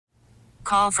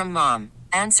call from mom.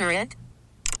 Answer it.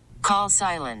 Call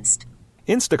silenced.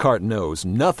 Instacart knows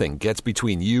nothing gets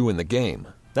between you and the game.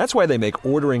 That's why they make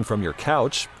ordering from your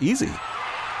couch easy.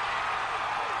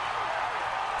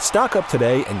 Stock up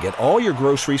today and get all your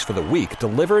groceries for the week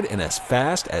delivered in as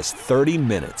fast as 30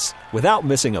 minutes without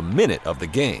missing a minute of the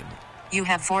game. You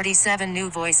have 47 new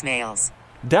voicemails.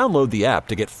 Download the app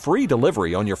to get free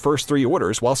delivery on your first 3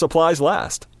 orders while supplies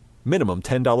last. Minimum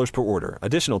 $10 per order.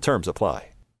 Additional terms apply.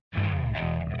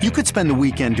 You could spend the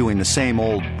weekend doing the same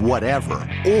old whatever,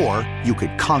 or you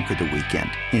could conquer the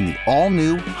weekend in the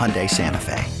all-new Hyundai Santa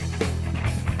Fe.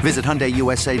 Visit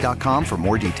HyundaiUSA.com for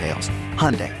more details.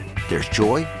 Hyundai, there's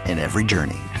joy in every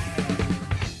journey.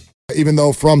 Even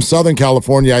though from Southern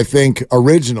California, I think,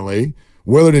 originally,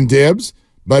 Willard and Dibs,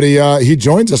 but he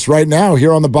joins us right now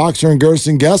here on the Boxer and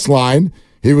Gerson guest line.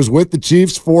 He was with the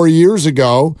Chiefs 4 years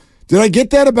ago. Did I get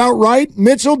that about right?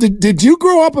 Mitchell, did you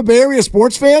grow up a Bay Area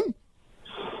sports fan?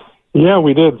 Yeah,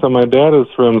 we did. So my dad is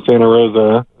from Santa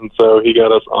Rosa, and so he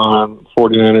got us on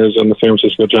 49ers and the San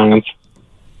Francisco Giants.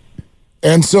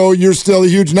 And so you're still a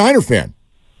huge Niner fan?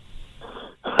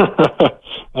 I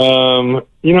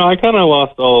kind of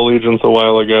lost all allegiance a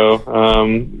while ago.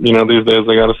 These days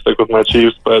I got to stick with my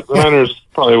Chiefs, but the Niners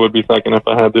probably would be second if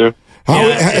I had to.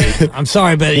 I'm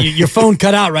sorry, but your phone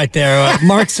cut out right there.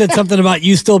 Mark said something about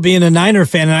you still being a Niner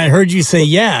fan, and I heard you say,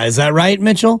 yeah. Is that right,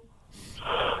 Mitchell?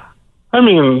 I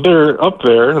mean, they're up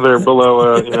there. They're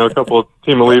below, a couple of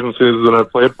team allegiances that I've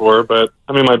played for. But,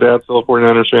 my dad's still a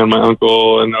 49ers fan, my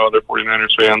uncle, and no other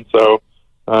 49ers fan. So,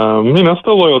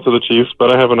 still loyal to the Chiefs,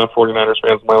 but I have enough 49ers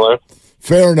fans in my life.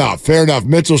 Fair enough.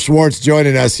 Mitchell Schwartz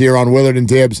joining us here on Willard and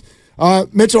Dibs.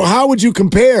 Mitchell, how would you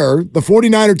compare the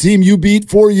 49er team you beat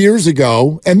 4 years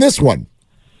ago and this one?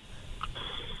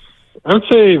 I would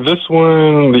say this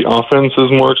one, the offense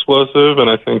is more explosive, and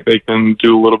I think they can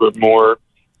do a little bit more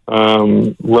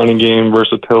running game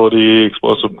versatility,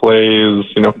 explosive plays,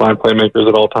 5 playmakers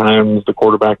at all times, the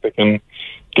quarterback that can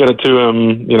get it to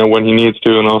him, when he needs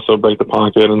to, and also break the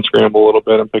pocket and scramble a little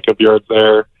bit and pick up yards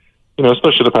there.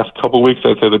 Especially the past couple of weeks,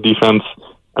 I'd say the defense,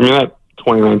 that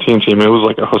 2019 team, it was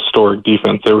like a historic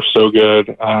defense. They were so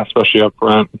good, especially up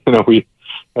front. We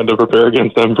had to prepare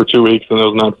against them for 2 weeks, and it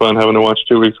was not fun having to watch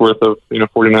 2 weeks worth of,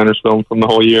 49ers film from the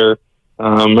whole year.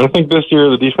 And I think this year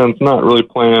the defense not really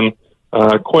playing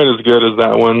quite as good as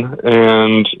that one.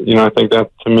 And, I think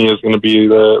that to me is going to be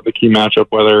the key matchup,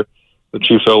 whether the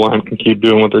Chiefs O-line can keep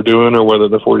doing what they're doing or whether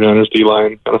the 49ers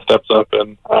D-line kind of steps up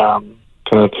and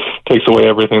kind of takes away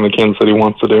everything that Kansas City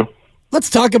wants to do. Let's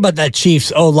talk about that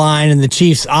Chiefs O-line and the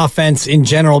Chiefs offense in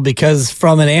general, because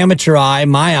from an amateur eye,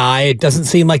 my eye, it doesn't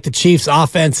seem like the Chiefs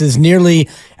offense is nearly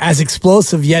as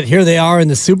explosive, yet here they are in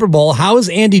the Super Bowl. How is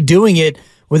Andy doing it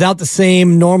without the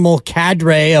same normal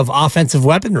cadre of offensive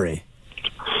weaponry?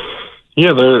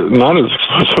 Yeah, they're not as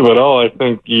explosive at all. I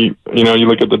think you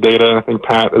look at the data. I think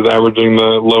Pat is averaging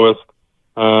the lowest,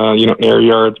 air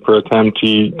yards per attempt.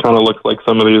 He kind of looks like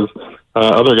some of these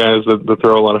other guys that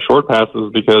throw a lot of short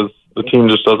passes because the team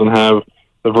just doesn't have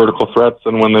the vertical threats,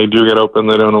 and when they do get open,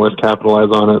 they don't always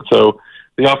capitalize on it. So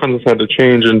the offense has had to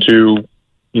change into,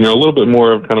 a little bit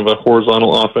more of kind of a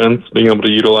horizontal offense, being able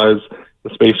to utilize the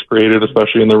space created,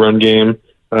 especially in the run game,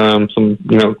 some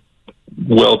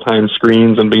well-timed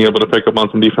screens and being able to pick up on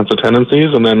some defensive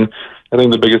tendencies. And then I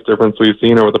think the biggest difference we've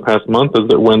seen over the past month is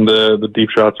that when the deep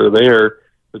shots are there,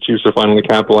 the Chiefs are finally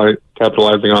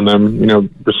capitalizing on them.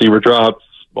 Receiver drops,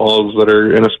 balls that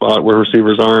are in a spot where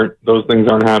receivers aren't, those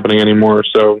things aren't happening anymore.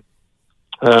 So,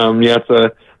 it's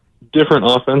a different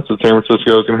offense that San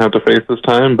Francisco is going to have to face this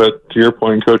time. But to your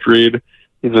point, Coach Reed,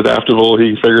 he's adaptable.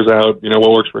 He figures out,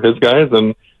 what works for his guys.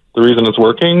 And the reason it's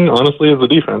working, honestly, is the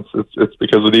defense. It's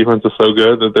because the defense is so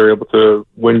good that they're able to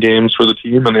win games for the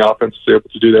team, and the offense is able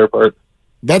to do their part.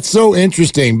 That's so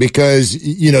interesting because,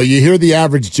 you hear the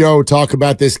average Joe talk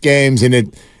about this games, and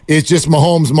it's just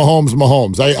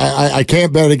Mahomes. I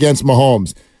can't bet against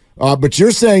Mahomes. But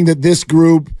you're saying that this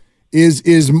group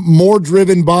is more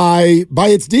driven by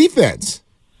its defense.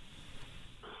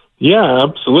 Yeah,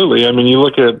 absolutely. You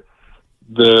look at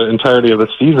the entirety of the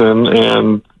season,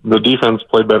 and the defense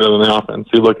played better than the offense.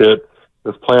 You look at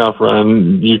this playoff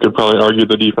run, you could probably argue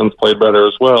the defense played better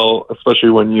as well,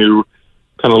 especially when you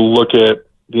kind of look at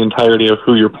the entirety of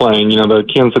who you're playing. The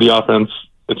Kansas City offense,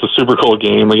 it's a super cold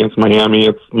game against Miami.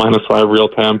 It's -5 real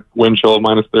temp, wind chill of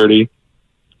 -30.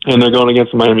 And they're going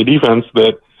against the Miami defense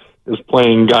that is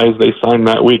playing guys they signed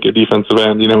that week at defensive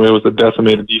end. It was a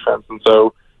decimated defense. And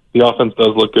so the offense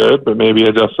does look good, but maybe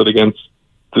adjusted against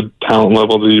the talent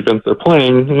level of the defense they're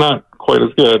playing, not quite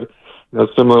as good.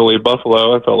 Similarly,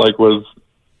 Buffalo, I felt like was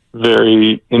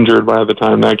very injured by the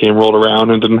time that game rolled around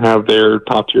and didn't have their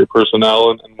top-tier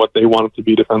personnel and what they wanted to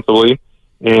be defensively.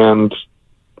 And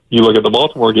you look at the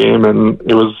Baltimore game, and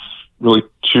it was really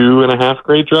 2.5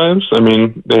 great drives. I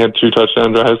mean, they had 2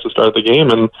 touchdown drives to start the game,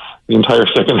 and the entire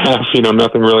second half,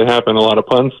 nothing really happened. A lot of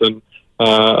punts and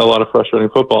a lot of frustrating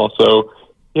football. So,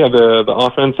 yeah, the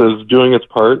offense is doing its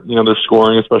part. They're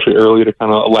scoring, especially early, to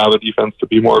kind of allow the defense to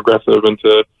be more aggressive and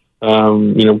to,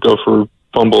 go for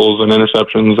fumbles and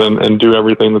interceptions and do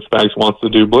everything that Spags wants to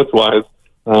do blitz-wise.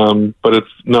 But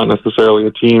it's not necessarily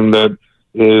a team that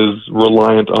is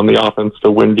reliant on the offense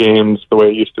to win games the way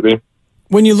it used to be.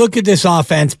 When you look at this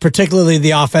offense, particularly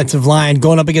the offensive line,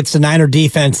 going up against the Niner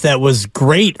defense that was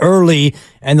great early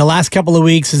and the last couple of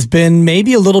weeks has been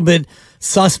maybe a little bit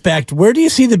suspect, where do you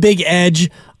see the big edge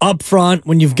up front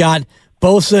when you've got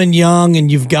Bosa and Young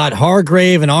and you've got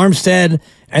Hargrave and Armstead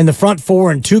and the front four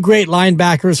and 2 great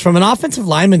linebackers? From an offensive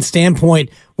lineman standpoint,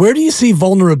 where do you see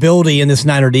vulnerability in this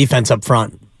Niner defense up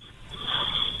front?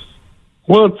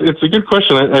 Well, it's a good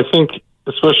question. I think,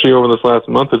 especially over this last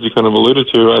month, as you kind of alluded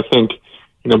to, I think,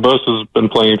 Bosa's been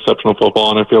playing exceptional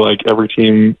football, and I feel like every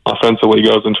team offensively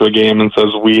goes into a game and says,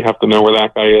 we have to know where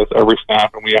that guy is every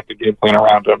snap, and we have to game plan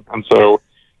around him. And so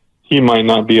he might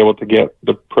not be able to get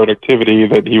the productivity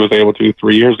that he was able to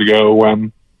 3 years ago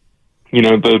when,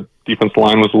 the defense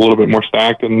line was a little bit more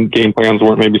stacked and game plans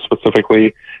weren't maybe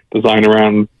specifically designed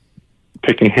around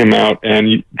picking him out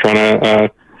and trying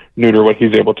to neuter what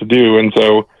he's able to do. And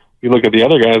so you look at the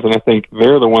other guys, and I think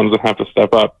they're the ones that have to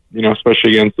step up,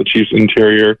 especially against the Chiefs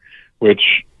interior,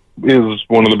 which is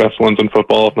one of the best ones in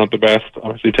football, if not the best.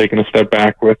 Obviously taking a step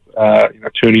back with,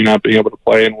 Tooney not being able to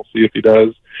play, and we'll see if he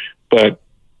does. But,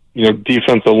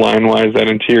 defensive line-wise, that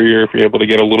interior, if you're able to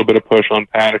get a little bit of push on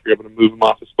Pat, if you're able to move him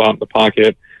off the spot in the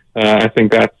pocket, I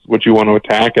think that's what you want to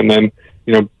attack. And then,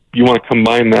 you want to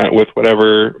combine that with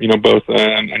whatever, Bosa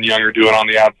and Young are doing on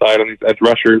the outside on these edge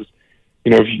rushers.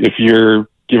 If you're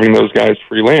giving those guys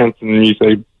freelance and you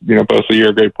say, Bosa, you're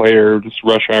a great player, just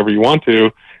rush however you want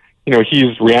to,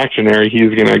 he's reactionary.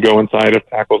 He's going to go inside if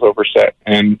tackles overset.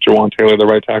 And Jawan Taylor, the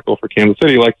right tackle for Kansas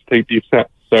City, likes to take deep sets.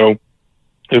 So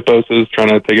if Bosa is trying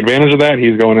to take advantage of that,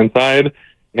 he's going inside,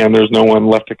 and there's no one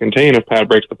left to contain if Pat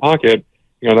breaks the pocket.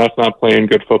 That's not playing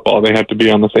good football. They have to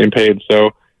be on the same page.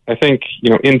 So I think,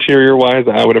 interior-wise,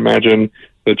 I would imagine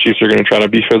the Chiefs are going to try to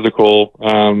be physical,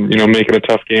 make it a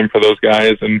tough game for those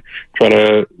guys and try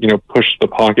to, push the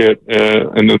pocket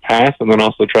in the pass, and then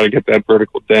also try to get that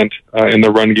vertical dent in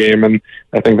the run game. And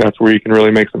I think that's where you can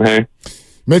really make some hay.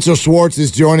 Mitchell Schwartz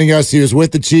is joining us. He was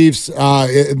with the Chiefs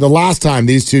the last time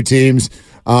these two teams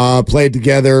played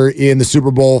together in the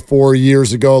Super Bowl 4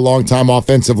 years ago. Longtime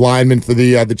offensive lineman for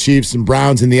the Chiefs and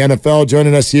Browns in the NFL,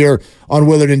 joining us here on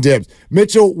Willard and Dibs.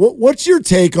 Mitchell, what's your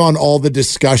take on all the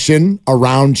discussion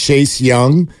around Chase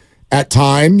Young? At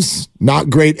times, not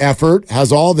great effort,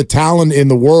 has all the talent in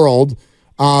the world,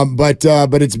 but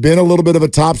it's been a little bit of a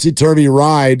topsy-turvy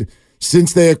ride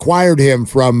since they acquired him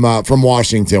from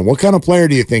Washington. What kind of player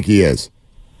do you think he is?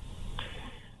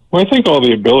 Well, I think all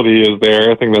the ability is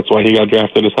there. I think that's why he got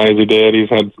drafted as high as he did. He's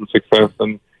had some success,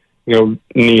 and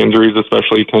knee injuries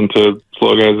especially tend to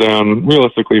slow guys down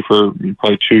realistically for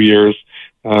probably 2 years.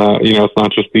 It's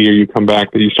not just the year you come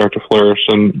back that you start to flourish,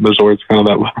 and there's always kind of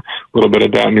that little bit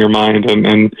of doubt in your mind,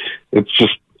 and it's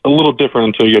just a little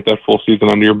different until you get that full season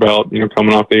under your belt,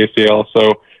 coming off the ACL.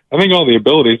 So I think all the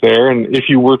ability's there, and if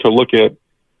you were to look at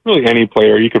really any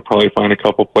player, you could probably find a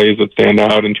couple plays that stand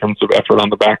out in terms of effort on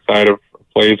the backside of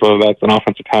plays, whether that's an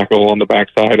offensive tackle on the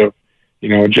backside of,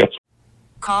 a Jets.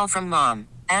 Call from mom.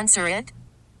 Answer it.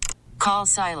 Call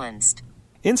silenced.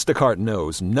 Instacart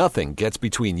knows nothing gets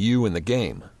between you and the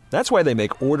game. That's why they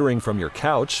make ordering from your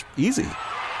couch easy.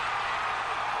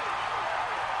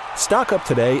 Stock up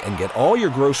today and get all your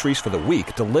groceries for the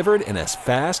week delivered in as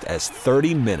fast as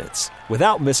 30 minutes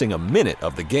without missing a minute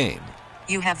of the game.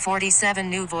 You have 47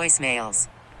 new voicemails.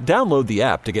 Download the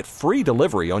app to get free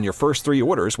delivery on your first 3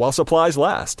 orders while supplies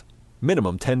last.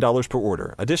 Minimum $10 per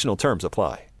order. Additional terms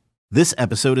apply. This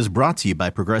episode is brought to you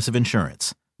by Progressive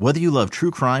Insurance. Whether you love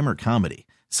true crime or comedy,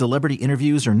 celebrity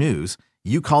interviews or news,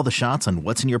 you call the shots on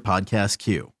what's in your podcast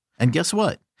queue. And guess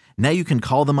what? Now you can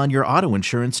call them on your auto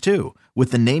insurance too with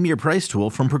the Name Your Price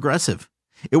tool from Progressive.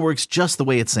 It works just the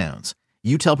way it sounds.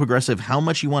 You tell Progressive how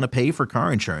much you want to pay for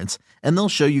car insurance, and they'll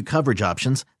show you coverage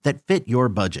options that fit your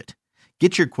budget.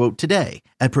 Get your quote today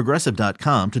at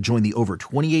Progressive.com to join the over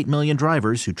 28 million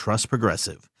drivers who trust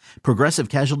Progressive. Progressive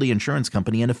Casualty Insurance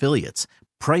Company and Affiliates.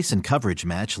 Price and coverage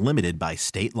match limited by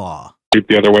state law.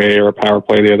 The other way or a power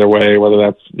play the other way, whether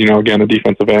that's, again, a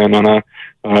defensive end on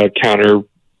a counter,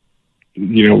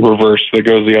 reverse that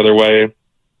goes the other way.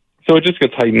 So it just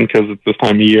gets heightened because it's this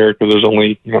time of year, because there's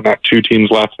only, not 2 teams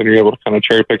left, and you're able to kind of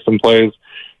cherry pick some plays.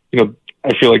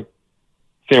 I feel like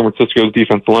San Francisco's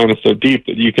defensive line is so deep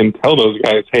that you can tell those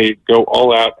guys, hey, go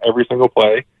all out every single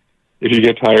play. If you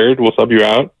get tired, we'll sub you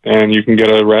out, and you can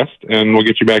get a rest, and we'll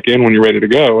get you back in when you're ready to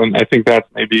go. And I think that's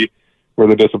maybe where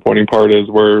the disappointing part is,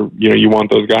 where, you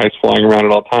want those guys flying around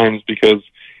at all times, because,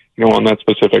 on that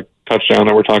specific touchdown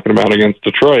that we're talking about against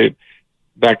Detroit,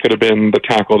 that could have been the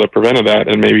tackle that prevented that,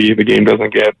 and maybe the game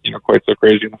doesn't get, quite so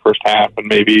crazy in the first half, and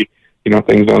maybe,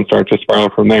 things don't start to spiral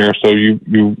from there. So you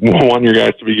want your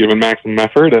guys to be given maximum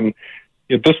effort, and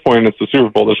at this point, it's the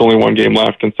Super Bowl. There's only one game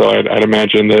left, and so I'd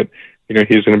imagine that,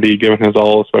 he's going to be giving his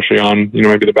all, especially on,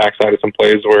 maybe the backside of some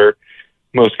plays where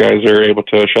most guys are able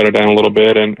to shut it down a little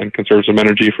bit and conserve some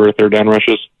energy for third down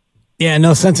rushes. Yeah,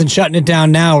 no sense in shutting it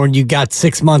down now when you got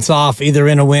 6 months off, either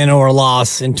in a win or a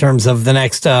loss, in terms of the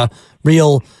next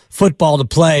real football to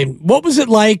play. What was it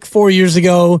like 4 years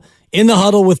ago in the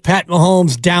huddle with Pat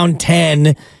Mahomes down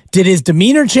 10? Did his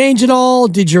demeanor change at all?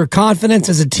 Did your confidence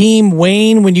as a team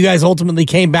wane when you guys ultimately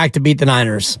came back to beat the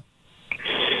Niners?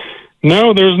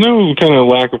 No, there's no kind of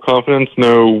lack of confidence,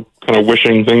 no kind of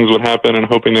wishing things would happen and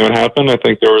hoping they would happen. I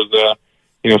think there was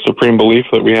a supreme belief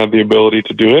that we had the ability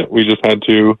to do it. We just had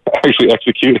to actually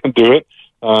execute and do it.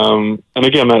 And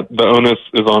again, that the onus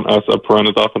is on us up front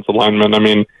as offensive linemen. I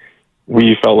mean,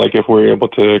 we felt like if we were able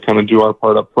to kind of do our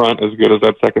part up front, as good as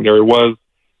that secondary was,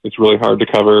 it's really hard to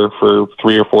cover for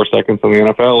 3 or 4 seconds in the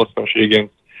NFL, especially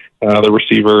against the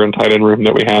receiver and tight end room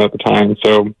that we had at the time.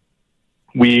 So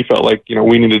we felt like,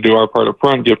 we need to do our part up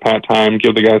front, give Pat time,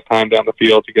 give the guys time down the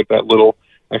field to get that little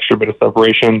extra bit of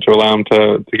separation to allow them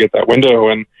to get that window.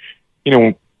 And,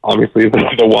 obviously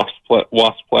the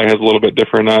wasp play has a little bit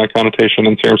different connotation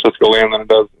in San Francisco land than it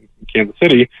does in Kansas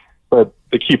City. But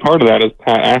the key part of that is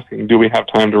Pat asking, do we have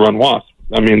time to run wasp?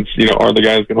 That means, are the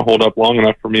guys going to hold up long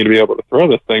enough for me to be able to throw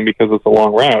this thing, because it's a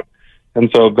long route?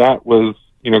 And so that was,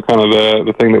 kind of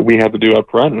the thing that we had to do up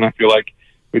front. And I feel like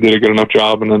we did a good enough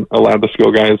job, and then allowed the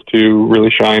skill guys to really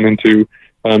shine and to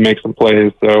make some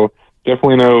plays. So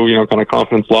definitely no, kind of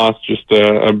confidence loss, just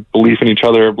a belief in each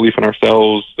other, a belief in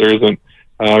ourselves. There isn't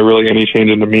really any change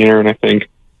in demeanor. And I think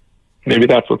maybe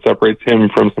that's what separates him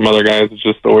from some other guys. It's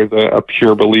just always a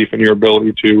pure belief in your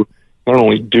ability to not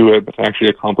only do it, but to actually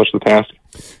accomplish the task.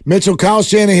 Mitchell, Kyle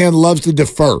Shanahan loves to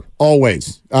defer,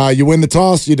 always. You win the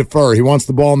toss, you defer. He wants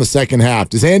the ball in the second half.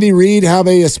 Does Andy Reid have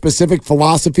a specific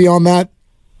philosophy on that?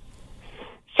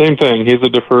 Same thing. He's a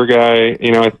defer guy.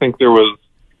 I think there was,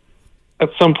 at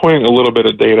some point, a little bit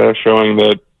of data showing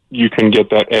that you can get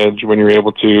that edge when you're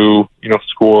able to,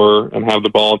 score and have the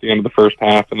ball at the end of the first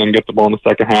half, and then get the ball in the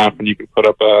second half, and you can put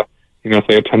up a,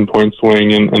 say a 10-point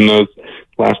swing in those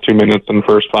last 2 minutes and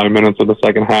first 5 minutes of the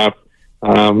second half.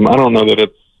 I don't know that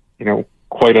it's,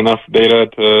 quite enough data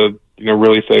to,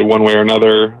 really say one way or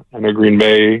another. I know Green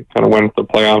Bay kind of went to the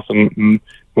playoffs and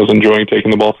was enjoying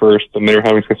taking the ball first, and they were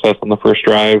having success on the first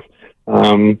drive.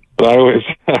 But I always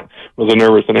was a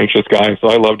nervous and anxious guy, so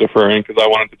I love deferring because I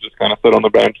wanted to just kind of sit on the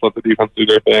bench, let the defense do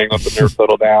their thing, let the nerves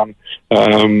settle down.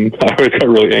 I always got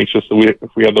really anxious. So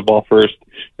if we had the ball first,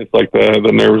 it's like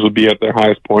the nerves would be at their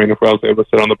highest point. If I was able to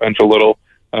sit on the bench a little,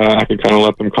 I could kind of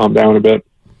let them calm down a bit.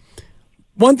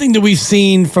 One thing that we've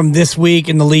seen from this week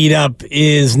in the lead up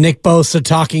is Nick Bosa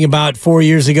talking about 4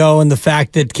 years ago and the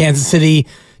fact that Kansas City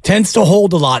tends to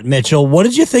hold a lot. Mitchell, what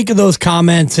did you think of those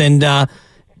comments? And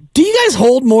do you guys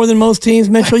hold more than most teams,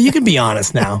 Mitchell? You can be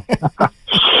honest now.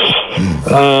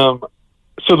 So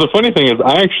the funny thing is,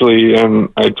 I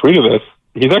tweeted this,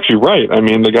 he's actually right. I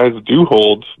mean, the guys do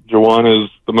hold. Juwan is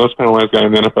the most penalized guy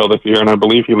in the NFL this year, and I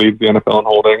believe he leads the NFL in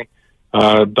holding.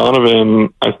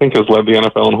 Donovan, I think, has led the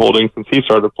NFL in holding since he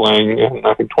started playing in,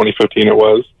 I think, 2015 it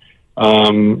was.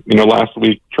 Last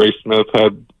week, Trey Smith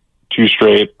had 2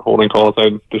 straight holding calls.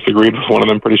 I disagreed with one of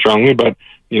them pretty strongly, but,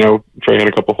 Trey had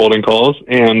a couple holding calls.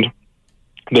 And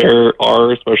there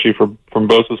are, especially from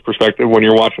Bosa's perspective, when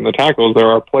you're watching the tackles, there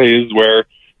are plays where,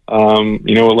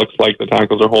 it looks like the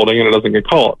tackles are holding and it doesn't get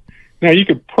called. Now, you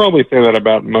could probably say that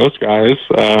about most guys.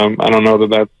 I don't know that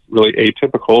that's really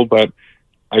atypical, but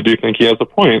I do think he has a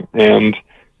point. And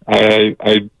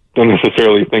I don't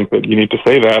necessarily think that you need to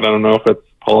say that. I don't know if it's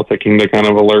politicking to kind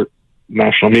of alert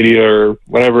national media or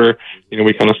whatever.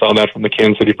 We kind of saw that from the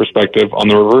Kansas City perspective on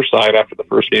the reverse side after the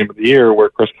first game of the year, where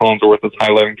Chris Collinsworth is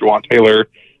highlighting Juwan Taylor,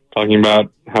 talking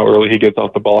about how early he gets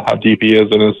off the ball, how deep he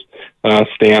is in his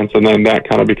stance, and then that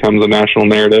kind of becomes a national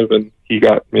narrative, and he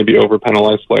got maybe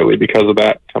over-penalized slightly because of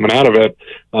that coming out of it.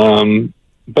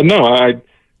 But no,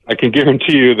 I can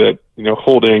guarantee you that,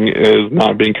 holding is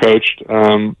not being coached.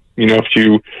 If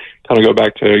you kind of go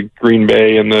back to Green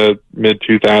Bay in the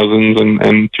mid-2000s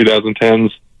and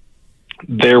 2010s,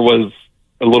 there was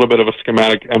a little bit of a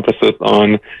schematic emphasis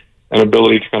on an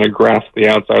ability to kind of grasp the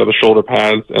outside of the shoulder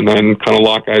pads and then kind of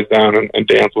lock guys down and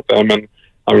dance with them. And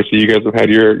obviously you guys have had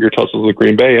your tussles with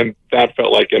Green Bay, and that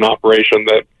felt like an operation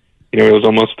that, it was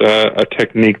almost a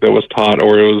technique that was taught,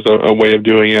 or it was a way of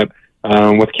doing it.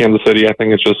 With Kansas City, I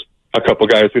think it's just a couple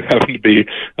guys who happen to be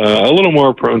a little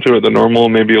more prone to it than normal,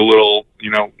 maybe a little,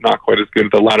 not quite as good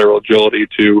at the lateral agility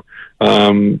to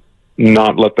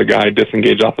not let the guy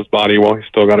disengage off his body while he's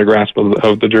still got a grasp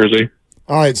of the jersey.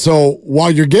 All right, so while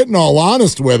you're getting all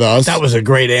honest with us. That was a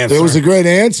great answer. It was a great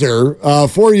answer.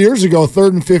 4 years ago, 3rd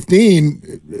and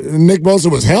 15, Nick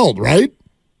Bosa was held, right?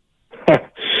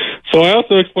 So I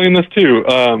also explained this too.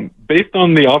 Based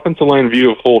on the offensive line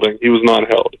view of holding, he was not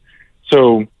held.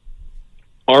 So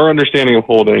our understanding of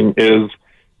holding is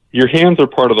your hands are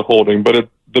part of the holding, but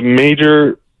the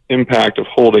major impact of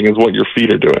holding is what your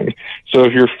feet are doing. So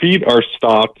if your feet are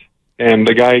stopped and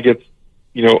the guy gets,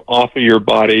 off of your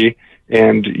body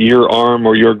and your arm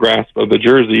or your grasp of the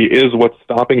jersey is what's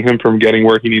stopping him from getting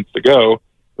where he needs to go,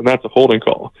 then that's a holding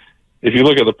call. If you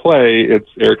look at the play, it's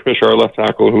Eric Fisher, our left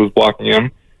tackle, who was blocking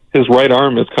him. His right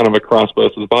arm is kind of across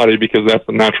Bosa's body because that's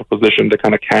the natural position to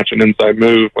kind of catch an inside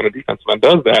move when a defensive end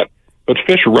does that. But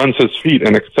Fish runs his feet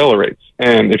and accelerates.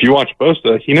 And if you watch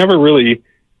Bosa,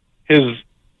 his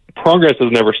progress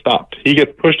has never stopped. He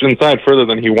gets pushed inside further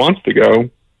than he wants to go,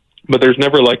 but there's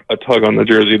never like a tug on the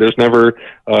jersey. There's never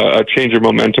a change of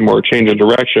momentum or a change in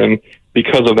direction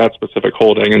because of that specific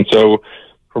holding. And so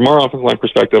from our offensive line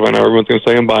perspective, I know everyone's going to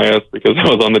say I'm biased because I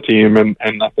was on the team and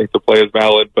I think the play is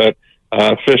valid, but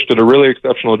Fish did a really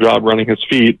exceptional job running his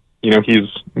feet. He's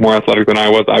more athletic than I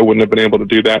was. I wouldn't have been able to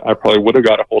do that. I probably would have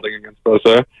got a holding against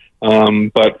Bosa.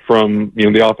 But from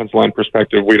the offensive line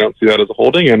perspective, we don't see that as a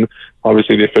holding, and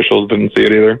obviously the officials didn't see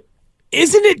it either.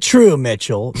 Isn't it true,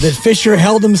 Mitchell, that Fisher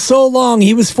held him so long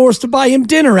he was forced to buy him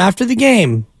dinner after the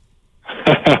game?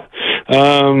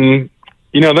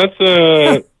 That's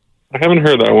I haven't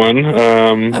heard that one.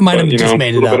 I might have just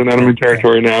made it up. A little bit in enemy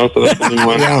territory now, so that's the new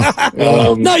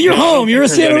one. No, you're home. You're a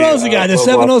Santa Rosa guy. The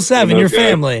 707. Your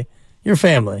family. Your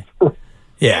family.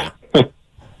 Yeah.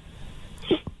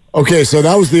 Okay, so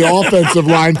that was the offensive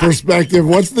line perspective.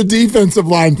 What's the defensive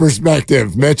line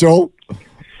perspective, Mitchell?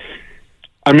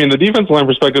 I mean, the defensive line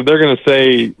perspective, they're going to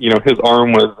say, his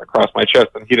arm was across my chest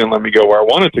and he didn't let me go where I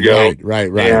wanted to go. Right.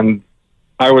 And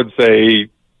I would say,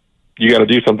 you got to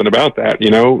do something about that.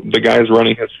 The guy's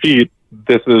running his feet.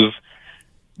 This is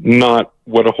not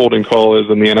what a holding call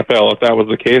is in the NFL. If that was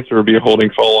the case, there would be a holding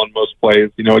call on most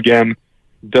plays. Again,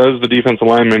 does the defensive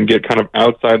lineman get kind of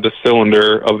outside the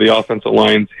cylinder of the offensive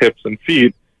line's hips and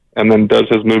feet, and then does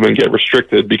his movement get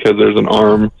restricted because there's an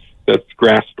arm that's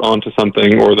grasped onto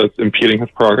something or that's impeding his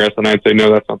progress? And I'd say,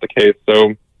 no, that's not the case.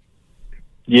 So,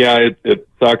 yeah, it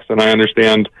sucks, and I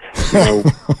understand, some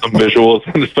visuals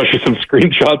and especially some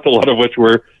screenshots, a lot of which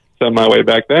were sent my way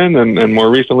back then and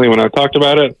more recently when I talked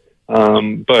about it.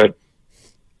 But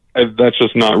that's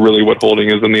just not really what holding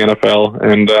is in the NFL.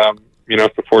 And,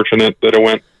 it's unfortunate that it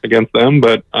went against them,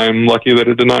 but I'm lucky that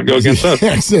it did not go against us.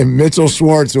 Yes, and Mitchell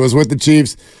Schwartz, who was with the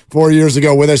Chiefs 4 years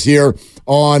ago, with us here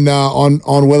on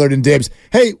Willard and Dibs.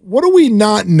 Hey, what do we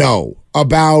not know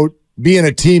about being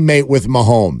a teammate with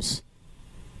Mahomes?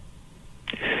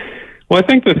 Well, I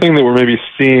think the thing that we're maybe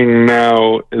seeing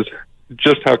now is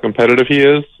just how competitive he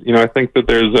is. I think that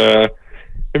there's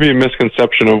maybe a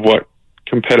misconception of what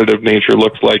competitive nature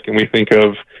looks like, and we think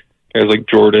of guys like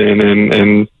Jordan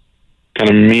and kind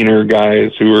of meaner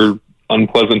guys who are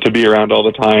unpleasant to be around all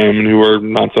the time and who are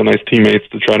not so nice teammates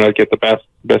to try to get the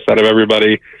best out of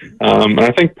everybody. And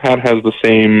I think Pat has the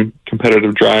same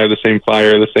competitive drive, the same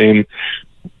fire, the same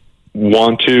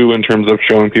want to in terms of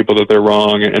showing people that they're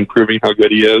wrong and proving how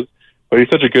good he is. But he's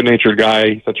such a good-natured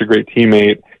guy. He's such a great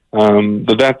teammate.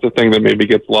 That's the thing that maybe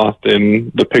gets lost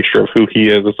in the picture of who he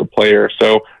is as a player.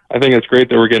 So I think it's great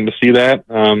that we're getting to see that.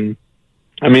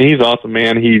 He's awesome,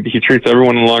 man. He treats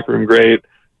everyone in the locker room great.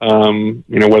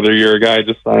 Whether you're a guy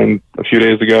just signed a few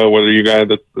days ago, whether you're a guy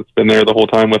that's been there the whole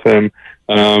time with him,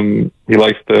 he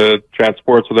likes to chat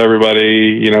sports with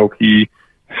everybody. He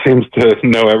seems to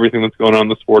know everything that's going on in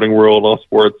the sporting world, all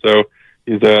sports. So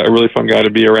he's a really fun guy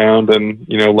to be around, and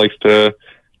likes to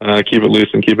keep it loose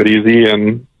and keep it easy,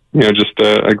 and just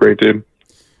a great dude.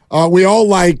 We all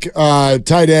like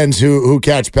tight ends who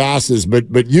catch passes,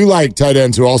 but you like tight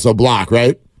ends who also block,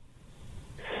 right?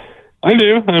 I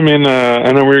do.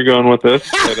 I know where you're going with this,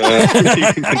 but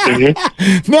you can continue.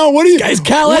 No, what do you guys?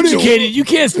 Cal educated. You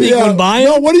can't sneak one by.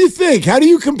 No, what do you think? How do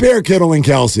you compare Kittle and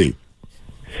Kelsey?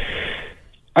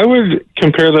 I would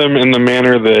compare them in the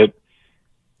manner that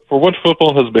for what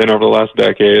football has been over the last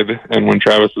decade, and when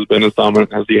Travis has been as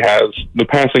dominant as he has, the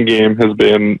passing game has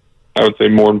been, I would say,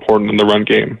 more important than the run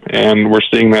game. And we're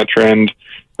seeing that trend.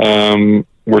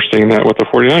 We're seeing that with the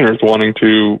 49ers wanting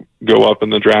to go up in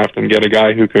the draft and get a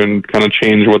guy who can kind of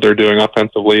change what they're doing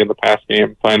offensively in the pass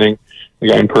game, finding a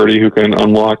guy in Purdy who can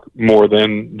unlock more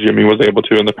than Jimmy was able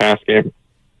to in the pass game.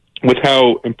 With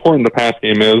how important the pass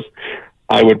game is,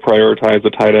 I would prioritize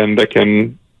a tight end that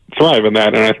can thrive in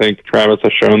that, and I think Travis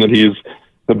has shown that he's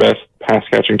the best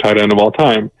pass-catching tight end of all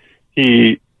time.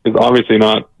 He is obviously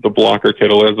not the blocker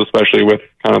Kittle is, especially with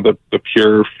kind of the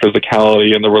pure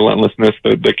physicality and the relentlessness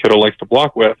that Kittle likes to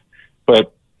block with,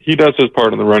 but he does his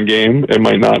part in the run game. It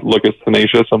might not look as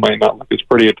tenacious, it might not look as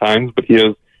pretty at times, but he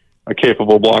is a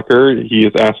capable blocker. He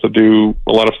is asked to do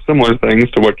a lot of similar things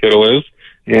to what Kittle is,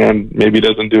 and maybe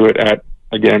doesn't do it at,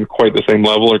 again, quite the same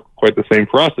level or quite the same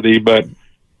ferocity, but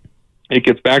it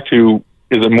gets back to,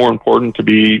 is it more important to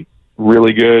be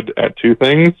really good at two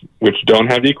things which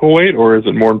don't have equal weight, or is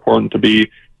it more important to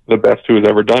be the best who has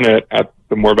ever done it at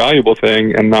the more valuable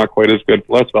thing and not quite as good,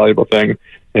 less valuable thing?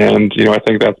 And, I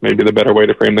think that's maybe the better way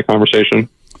to frame the conversation.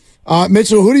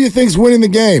 Mitchell, who do you think's winning the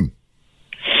game?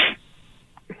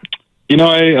 You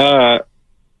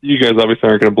guys obviously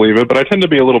aren't going to believe it, but I tend to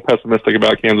be a little pessimistic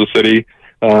about Kansas City.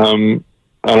 I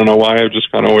don't know why. I've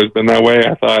just kind of always been that way.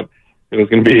 I thought it was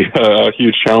going to be a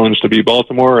huge challenge to beat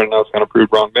Baltimore, and I was kind of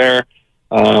proved wrong there.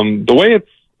 The way it's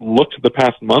looked the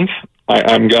past month,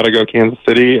 I'm got to go Kansas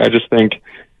City. I just think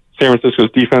San Francisco's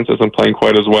defense isn't playing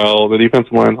quite as well. The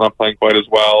defensive line's not playing quite as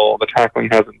well. The tackling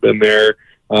hasn't been there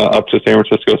up to San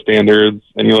Francisco standards.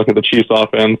 And you look at the Chiefs'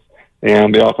 offense,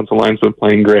 and the offensive line's been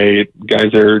playing great.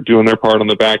 Guys are doing their part on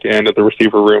the back end at the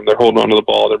receiver room. They're holding onto the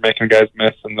ball. They're making guys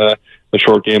miss in the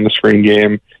short game, the screen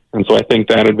game. And so I think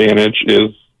that advantage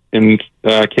is in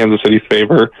Kansas City's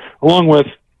favor, along with,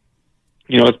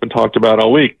 it's been talked about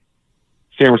all week,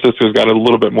 San Francisco's got a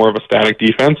little bit more of a static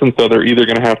defense, and so they're either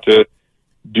going to have to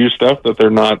do stuff that they're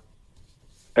not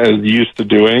as used to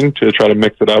doing to try to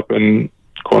mix it up and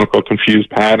quote-unquote confuse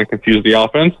Pat and confuse the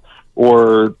offense,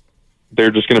 or they're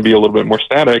just going to be a little bit more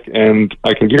static, and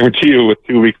I can guarantee you with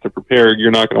 2 weeks to prepare, you're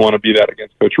not going to want to be that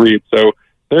against Coach Reed. So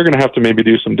they're going to have to maybe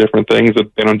do some different things that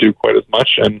they don't do quite as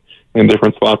much and in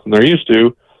different spots than they're used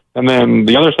to. And then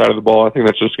the other side of the ball, I think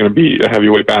that's just going to be a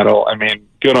heavyweight battle. I mean,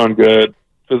 good on good,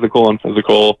 physical on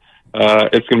physical.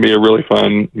 It's going to be a really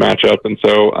fun matchup. And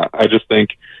so I just think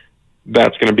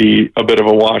that's going to be a bit of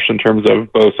a wash in terms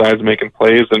of both sides making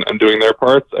plays and doing their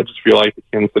parts. I just feel like the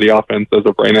Kansas City offense, as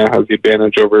of right now, has the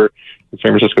advantage over the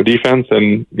San Francisco defense.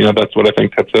 And, that's what I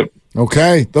think tips it.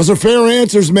 Okay. Those are fair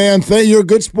answers, man. You're a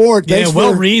good sport. Thanks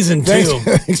well-reasoned, too.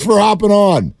 Thanks for hopping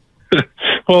on.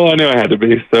 Well, I knew I had to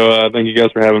be, so thank you guys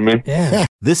for having me. Yeah.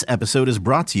 This episode is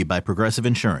brought to you by Progressive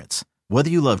Insurance. Whether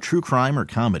you love true crime or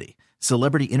comedy,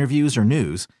 celebrity interviews or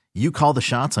news, you call the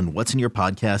shots on what's in your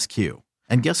podcast queue.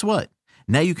 And guess what?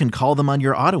 Now you can call them on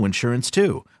your auto insurance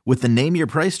too with the Name Your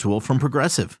Price tool from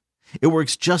Progressive. It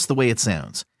works just the way it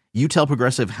sounds. You tell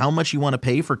Progressive how much you want to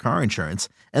pay for car insurance,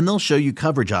 and they'll show you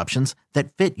coverage options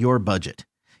that fit your budget.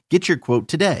 Get your quote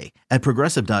today at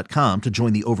Progressive.com to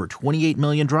join the over 28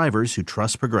 million drivers who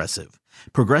trust Progressive.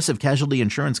 Progressive Casualty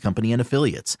Insurance Company and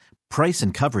Affiliates. Price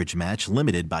and coverage match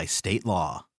limited by state law.